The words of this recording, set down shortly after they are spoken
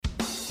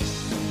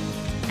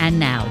And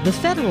now, The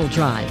Federal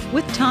Drive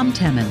with Tom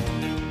Temin.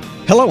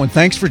 Hello, and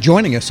thanks for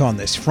joining us on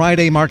this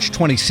Friday, March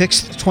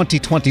 26th,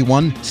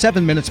 2021,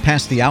 7 minutes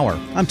past the hour.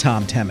 I'm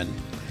Tom Temin.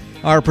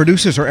 Our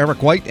producers are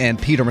Eric White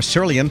and Peter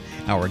Maserlian.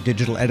 Our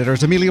digital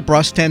editors, Amelia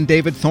Brust and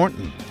David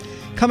Thornton.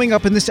 Coming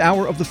up in this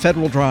hour of The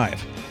Federal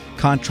Drive,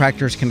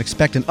 contractors can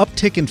expect an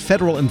uptick in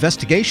federal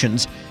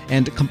investigations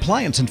and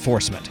compliance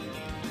enforcement.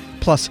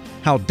 Plus,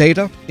 how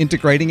data,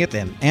 integrating it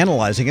and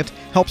analyzing it,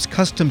 helps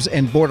Customs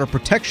and Border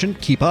Protection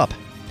keep up.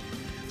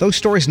 Those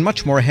stories and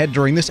much more ahead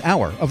during this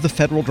hour of The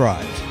Federal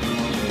Drive.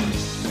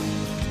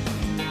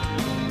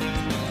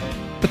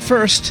 But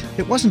first,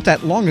 it wasn't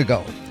that long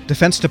ago.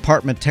 Defense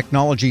Department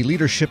technology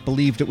leadership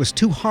believed it was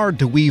too hard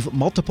to weave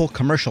multiple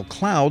commercial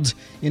clouds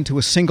into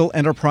a single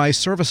enterprise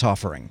service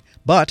offering.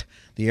 But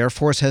the Air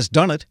Force has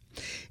done it.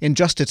 In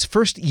just its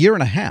first year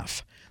and a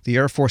half, the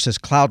Air Force's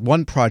Cloud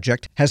One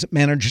project has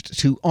managed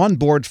to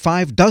onboard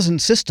 6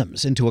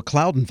 systems into a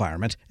cloud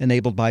environment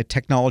enabled by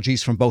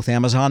technologies from both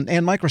Amazon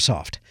and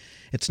Microsoft.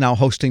 It's now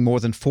hosting more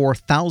than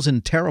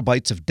 4,000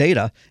 terabytes of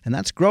data, and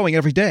that's growing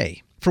every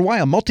day. For why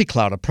a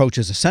multi-cloud approach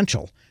is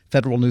essential,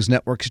 Federal News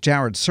Network's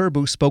Jared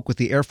Serbu spoke with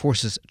the Air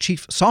Force's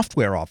Chief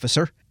Software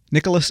Officer,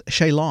 Nicholas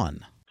Shaylon.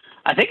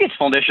 I think it's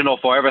foundational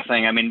for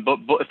everything. I mean,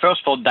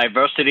 first of all,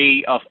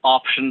 diversity of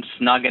options,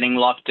 not getting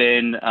locked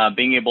in,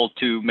 being able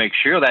to make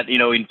sure that,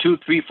 in 2,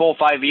 3, 4,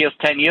 5 years,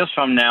 10 years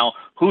from now,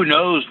 who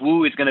knows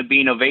who is going to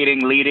be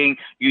innovating, leading.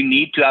 You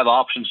need to have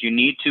options. You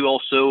need to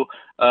also,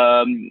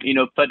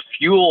 put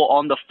fuel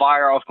on the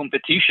fire of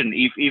competition.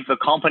 If a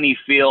company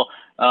feel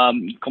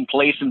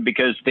complacent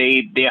because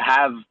they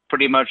have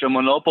pretty much a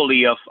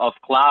monopoly of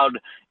cloud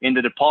in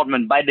the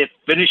department, by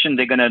definition,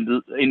 they're going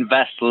to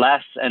invest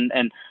less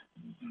and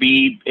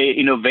be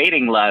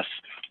innovating less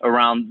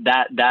around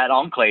that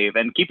enclave.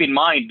 And keep in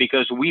mind,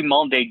 because we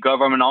mandate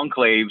government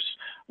enclaves,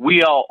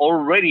 we are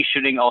already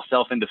shooting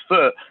ourselves in the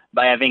foot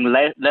by having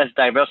less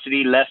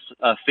diversity, less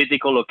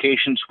physical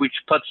locations, which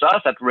puts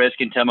us at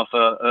risk in terms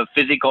of a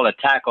physical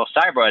attack or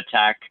cyber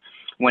attack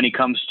when it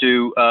comes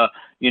to a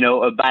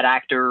bad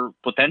actor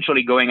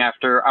potentially going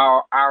after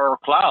our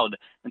cloud.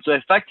 And so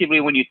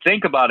effectively, when you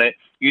think about it,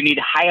 you need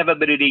high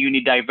availability, you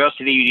need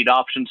diversity, you need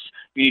options,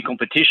 you need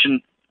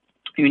competition,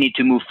 you need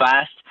to move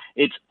fast.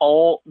 It's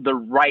all the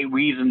right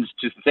reasons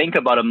to think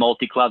about a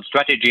multi-cloud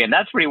strategy. And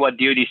that's really what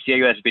DoD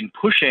CIO has been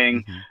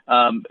pushing,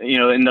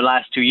 in the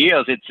last 2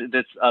 years.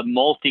 It's a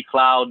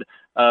multi-cloud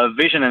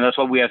vision. And that's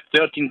why we have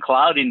 13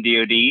 cloud in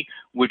DoD,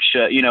 which,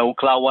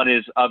 Cloud One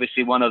is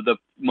obviously one of the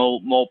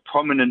more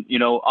prominent,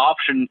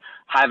 option,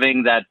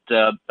 having that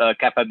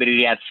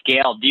capability at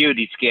scale,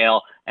 DoD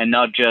scale, and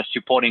not just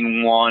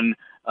supporting one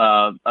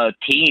a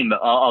team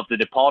of the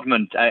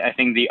department. I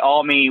think the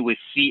Army with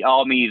Sea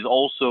Army is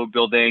also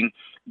building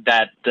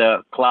that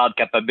cloud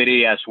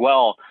capability as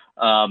well.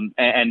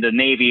 And the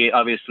Navy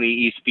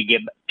obviously is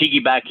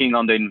piggybacking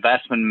on the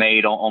investment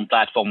made on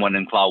Platform One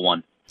and Cloud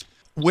One.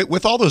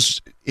 With all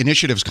those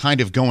initiatives kind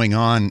of going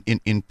on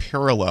in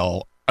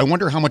parallel, I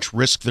wonder how much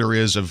risk there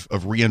is of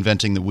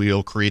reinventing the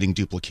wheel, creating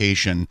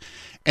duplication.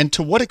 And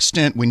to what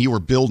extent, when you were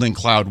building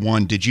Cloud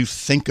One, did you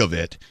think of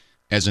it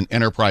as an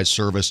enterprise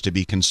service to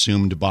be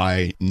consumed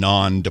by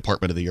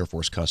non-Department of the Air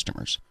Force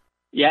customers?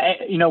 Yeah,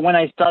 when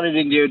I started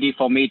in DoD,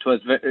 for me, it was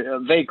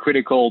very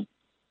critical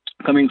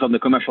coming from the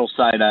commercial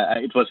side.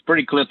 It was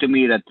pretty clear to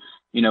me that,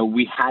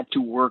 we had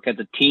to work as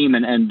a team,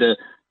 and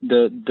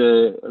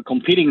the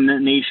competing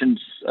nations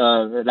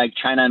like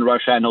China and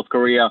Russia and North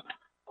Korea,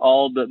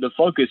 all the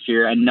focus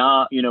here, and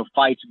not,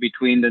 fights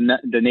between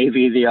the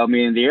Navy, the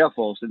Army, and the Air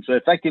Force. And so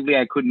effectively,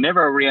 I could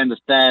never really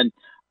understand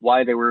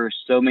why there were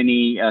so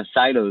many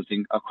silos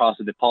across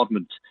the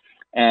department.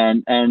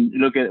 And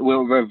look,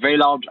 we're a very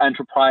large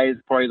enterprise,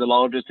 probably the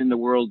largest in the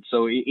world.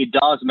 So it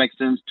does make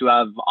sense to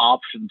have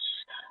options.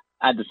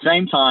 At the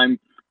same time,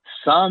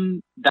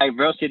 some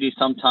diversity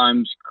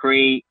sometimes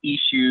create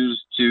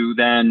issues to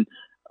then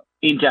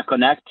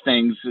interconnect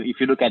things. If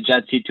you look at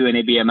JADC2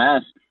 and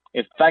ABMS,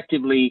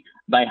 effectively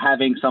by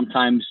having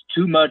sometimes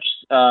too much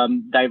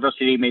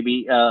diversity,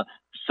 maybe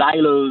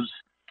silos,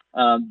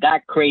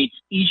 that creates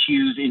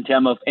issues in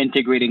terms of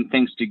integrating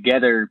things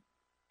together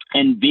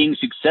and being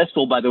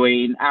successful, by the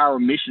way, in our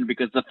mission.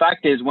 Because the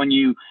fact is, when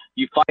you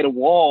fight a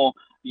war,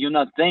 you're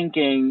not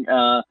thinking,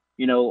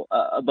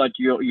 about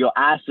your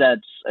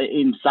assets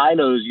in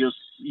silos.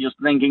 You're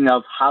thinking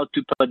of how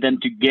to put them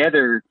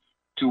together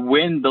to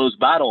win those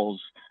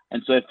battles.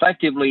 And so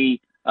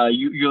effectively,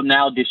 you're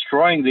now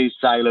destroying these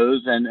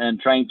silos and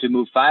trying to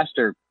move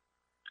faster.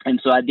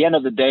 And so at the end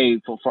of the day,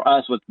 for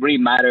us, what really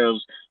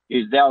matters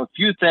is there are a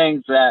few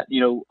things that,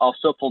 are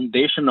so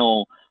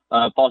foundational,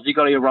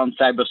 particularly around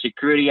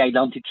cybersecurity,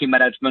 identity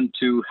management,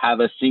 to have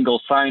a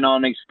single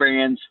sign-on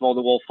experience for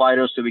the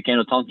warfighter so we can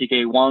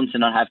authenticate once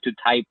and not have to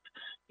type,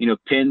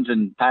 pins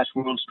and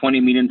passwords 20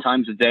 million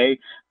times a day.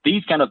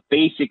 These kind of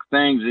basic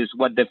things is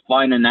what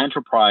define an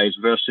enterprise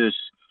versus,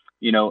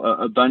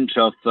 a bunch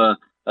of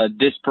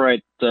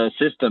disparate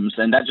systems,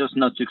 and that's just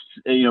not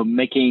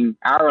making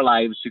our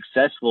lives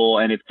successful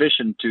and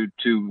efficient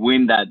to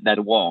win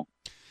that war.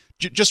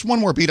 Just one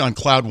more beat on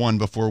Cloud One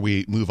before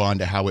we move on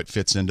to how it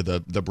fits into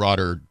the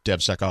broader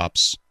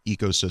DevSecOps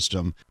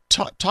ecosystem.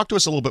 Talk to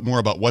us a little bit more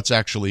about what's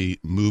actually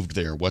moved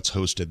there, what's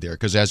hosted there,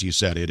 because as you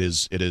said, it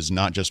is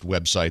not just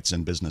websites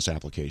and business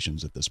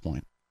applications at this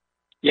point.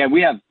 Yeah,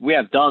 we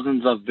have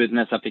dozens of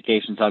business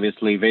applications,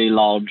 obviously, very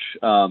large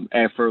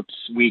efforts.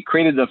 We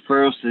created the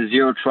first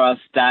Zero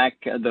Trust stack,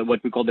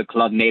 what we call the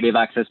Cloud Native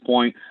Access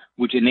Point,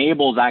 which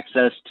enables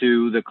access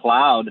to the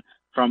cloud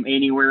from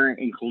anywhere,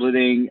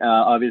 including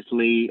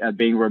obviously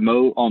being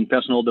remote on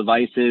personal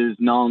devices,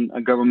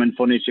 non-government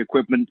furnished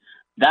equipment.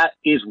 That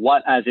is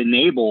what has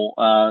enabled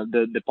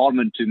the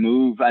department to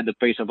move at the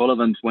pace of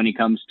relevance when it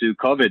comes to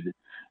COVID.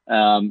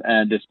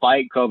 And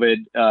despite COVID,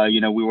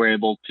 we were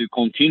able to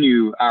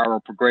continue our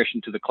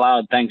progression to the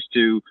cloud thanks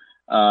to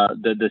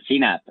the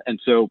CNAPP. And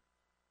so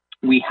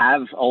we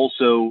have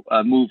also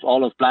moved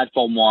all of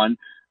Platform One,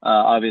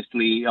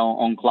 obviously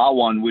on Cloud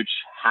One, which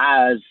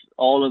has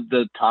all of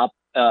the top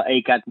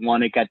ACAT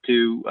 1, ACAT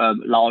 2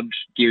 large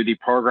DoD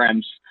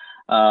programs,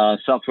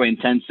 software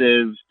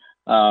intensive,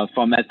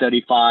 from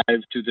F-35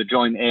 to the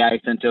Joint AI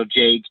Center,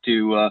 JAIC,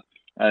 to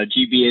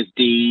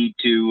GBSD,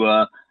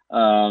 to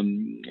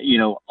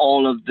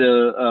all of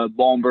the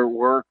bomber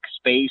work,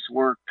 space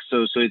work.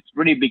 So it's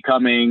really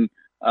becoming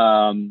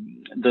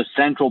the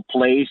central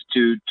place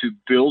to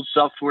build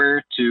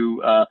software,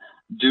 to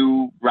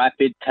do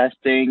rapid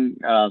testing,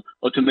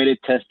 automated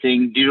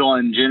testing, digital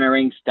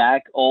engineering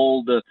stack,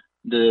 all the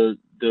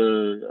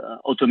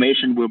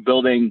automation we're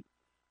building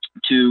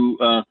to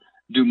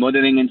do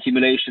modeling and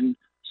simulation,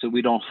 so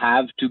we don't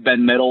have to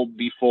bend metal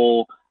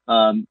before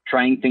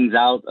trying things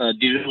out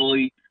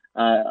digitally.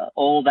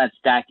 All that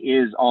stack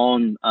is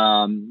on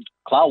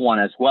Cloud One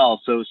as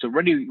well. So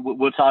really,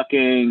 we're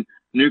talking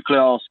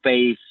nuclear,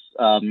 space,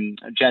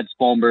 jets,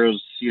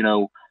 bombers.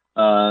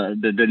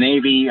 The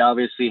Navy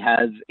obviously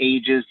has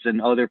Aegis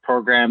and other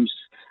programs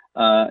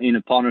in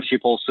a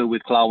partnership also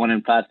with Cloud One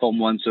and Platform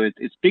One. So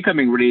it's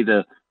becoming really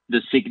the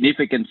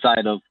significant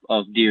side of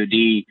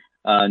DoD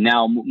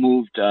now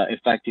moved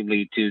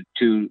effectively to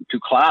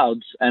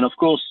clouds. And of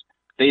course,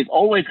 there's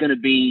always going to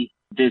be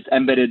this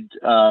embedded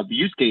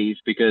use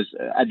case, because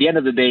at the end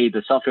of the day,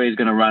 the software is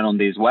going to run on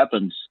these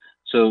weapons.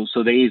 So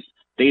there's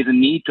a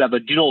need to have a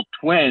digital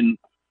twin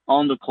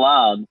on the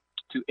cloud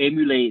to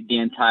emulate the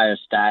entire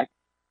stack.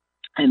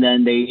 And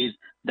then there's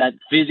that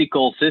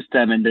physical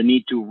system and the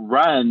need to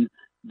run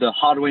the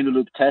hardware in the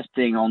loop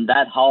testing on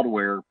that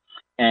hardware,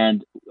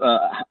 and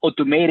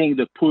automating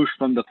the push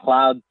from the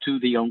cloud to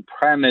the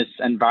on-premise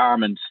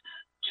environments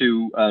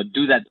to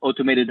do that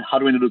automated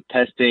hardware in the loop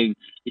testing.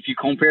 If you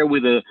compare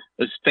with a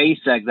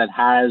SpaceX that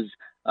has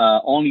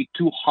only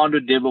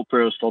 200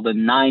 developers for the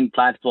 9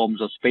 platforms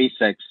of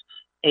SpaceX,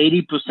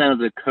 80% of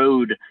the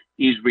code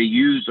is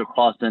reused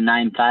across the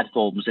 9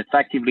 platforms.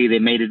 Effectively, they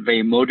made it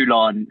very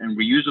modular and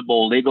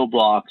reusable Lego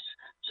blocks,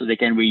 so they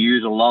can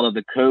reuse a lot of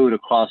the code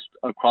across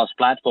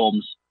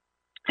platforms.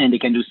 And they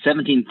can do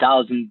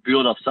 17,000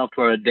 build of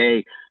software a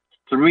day,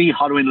 3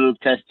 hardware in the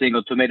loop testing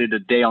automated a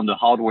day on the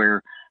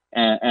hardware,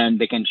 and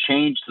they can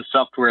change the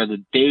software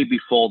the day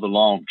before the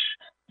launch.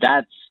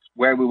 That's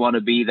where we want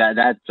to be.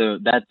 That's a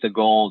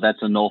goal.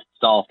 That's a North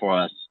Star for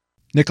us.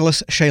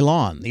 Nicholas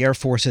Chaillan, the Air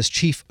Force's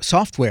Chief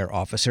Software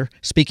Officer,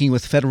 speaking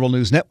with Federal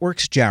News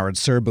Network's Jared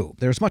Serbu.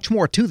 There's much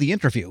more to the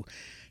interview.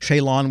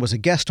 Chaillan was a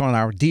guest on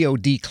our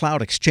DoD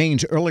Cloud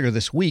Exchange earlier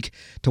this week.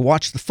 To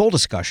watch the full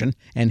discussion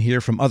and hear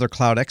from other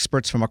cloud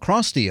experts from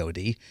across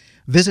DoD,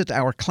 visit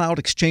our Cloud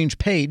Exchange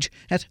page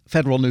at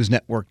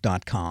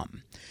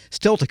federalnewsnetwork.com.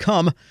 Still to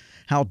come,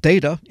 how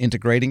data,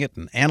 integrating it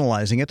and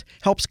analyzing it,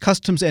 helps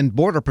Customs and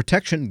Border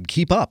Protection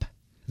keep up.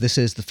 This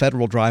is The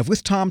Federal Drive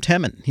with Tom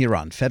Temin here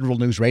on Federal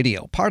News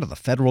Radio, part of the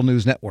Federal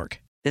News Network.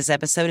 This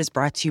episode is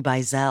brought to you by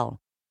Zelle.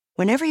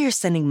 Whenever you're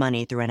sending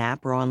money through an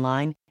app or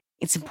online,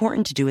 it's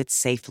important to do it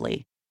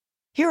safely.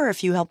 Here are a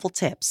few helpful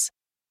tips.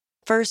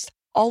 First,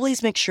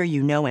 always make sure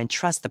you know and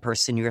trust the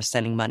person you are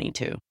sending money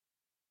to.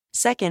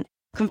 Second,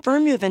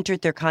 confirm you have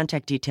entered their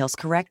contact details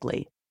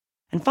correctly.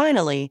 And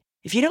finally,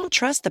 if you don't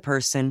trust the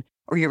person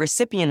or your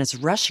recipient is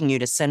rushing you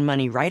to send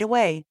money right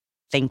away,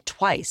 think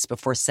twice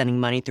before sending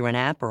money through an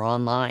app or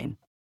online.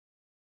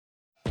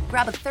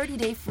 Grab a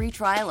 30-day free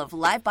trial of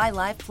Live by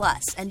Live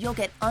Plus, and you'll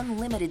get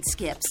unlimited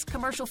skips,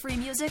 commercial-free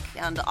music,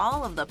 and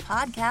all of the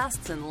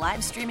podcasts and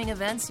live streaming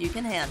events you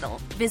can handle.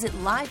 Visit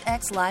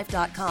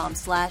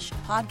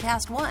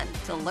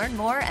livexlive.com/podcast1 to learn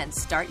more and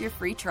start your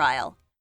free trial.